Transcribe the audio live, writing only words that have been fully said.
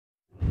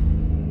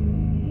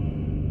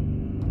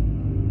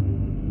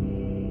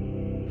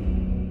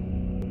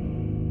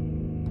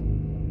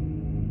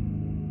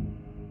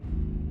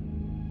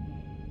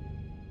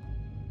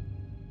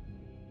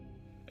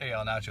Hey,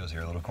 all Nachos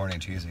here, a little corny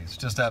and cheesy. It's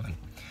just Evan.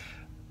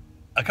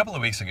 A couple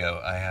of weeks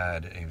ago, I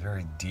had a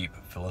very deep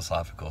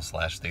philosophical /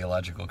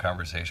 theological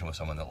conversation with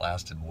someone that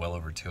lasted well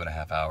over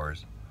 2.5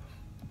 hours,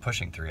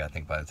 pushing 3, I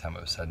think, by the time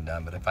it was said and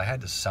done. But if I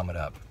had to sum it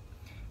up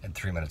in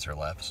 3 minutes or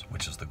less,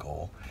 which is the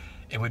goal,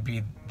 it would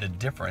be the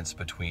difference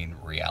between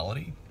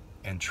reality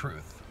and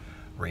truth.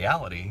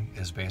 Reality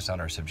is based on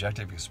our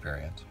subjective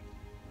experience,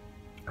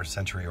 our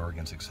sensory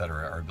organs,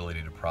 etc., our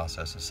ability to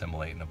process,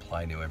 assimilate, and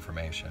apply new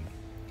information.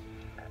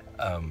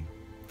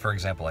 For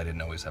example, I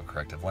didn't always have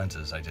corrective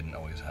lenses. I didn't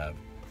always have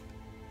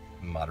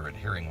moderate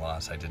hearing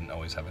loss. I didn't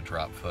always have a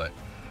drop foot.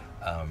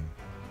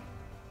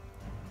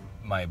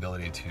 My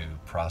ability to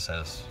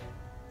process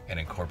and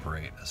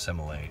incorporate,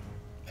 assimilate,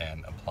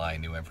 and apply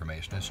new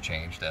information has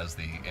changed as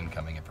the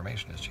incoming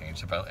information has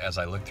changed. As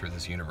I look through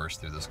this universe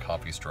through this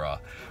coffee straw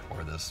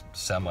or this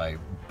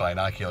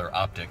semi-binocular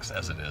optics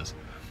as it is,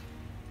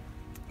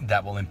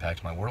 that will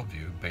impact my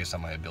worldview based on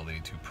my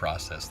ability to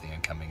process the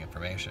incoming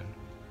information.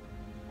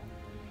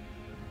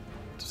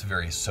 It's a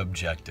very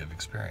subjective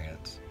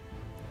experience.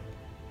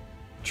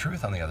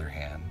 Truth, on the other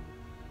hand,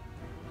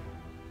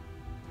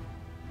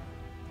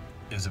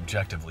 is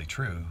objectively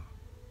true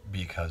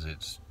because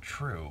it's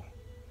true.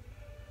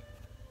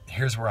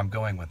 Here's where I'm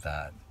going with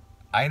that.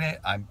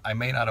 I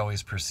may not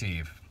always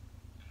perceive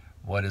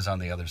what is on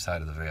the other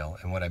side of the veil,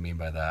 and what I mean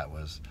by that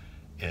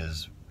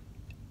is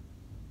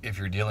if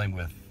you're dealing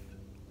with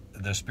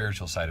the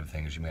spiritual side of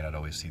things, you may not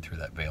always see through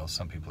that veil.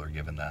 Some people are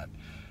given that,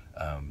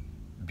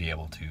 be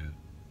able to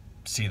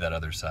see that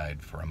other side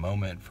for a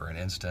moment, for an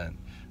instant.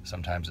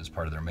 Sometimes it's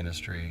part of their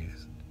ministry,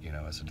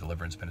 as a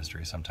deliverance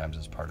ministry. Sometimes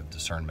it's part of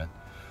discernment,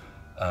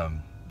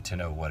 to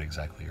know what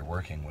exactly you're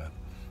working with.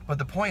 But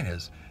the point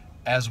is,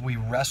 as we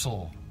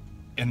wrestle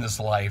in this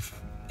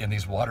life, in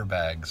these water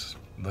bags,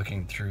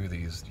 looking through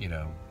these,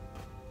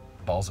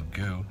 balls of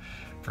goo,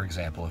 for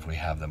example, if we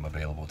have them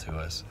available to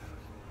us,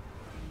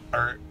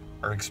 our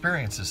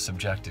experience is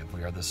subjective.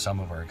 We are the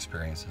sum of our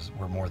experiences.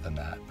 We're more than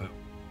that, but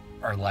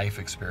our life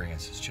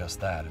experience is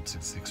just that. It's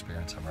the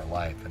experience of our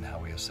life and how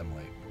we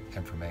assimilate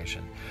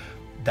information.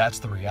 That's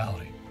the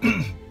reality.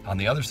 On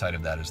the other side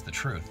of that is the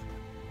truth.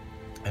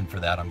 And for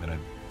that, I'm going to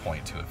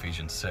point to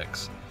Ephesians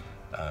 6.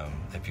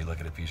 If you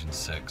look at Ephesians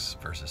 6,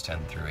 verses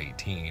 10 through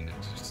 18,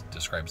 it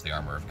describes the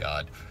armor of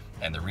God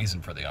and the reason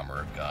for the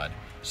armor of God.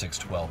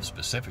 6:12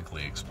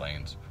 specifically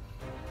explains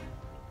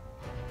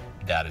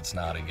that it's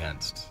not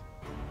against.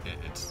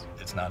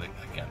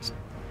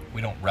 We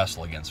don't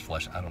wrestle against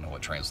flesh. I don't know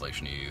what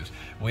translation you use.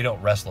 We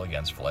don't wrestle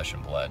against flesh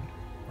and blood,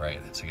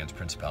 right? It's against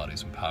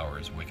principalities and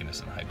powers,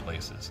 wickedness in high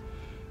places,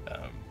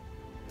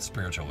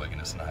 spiritual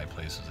wickedness in high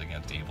places,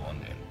 against evil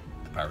and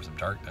the powers of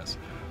darkness.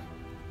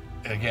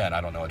 Again,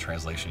 I don't know what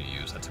translation you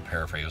use. That's a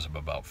paraphrase of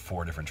about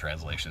 4 different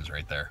translations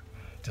right there,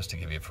 just to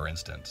give you for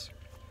instance.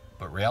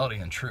 But reality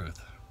and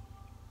truth,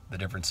 the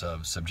difference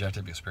of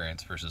subjective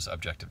experience versus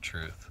objective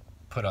truth,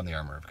 put on the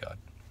armor of God.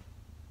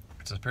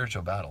 It's a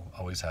spiritual battle,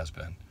 always has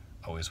been,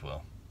 always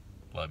will.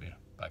 Love you.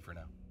 Bye for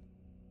now.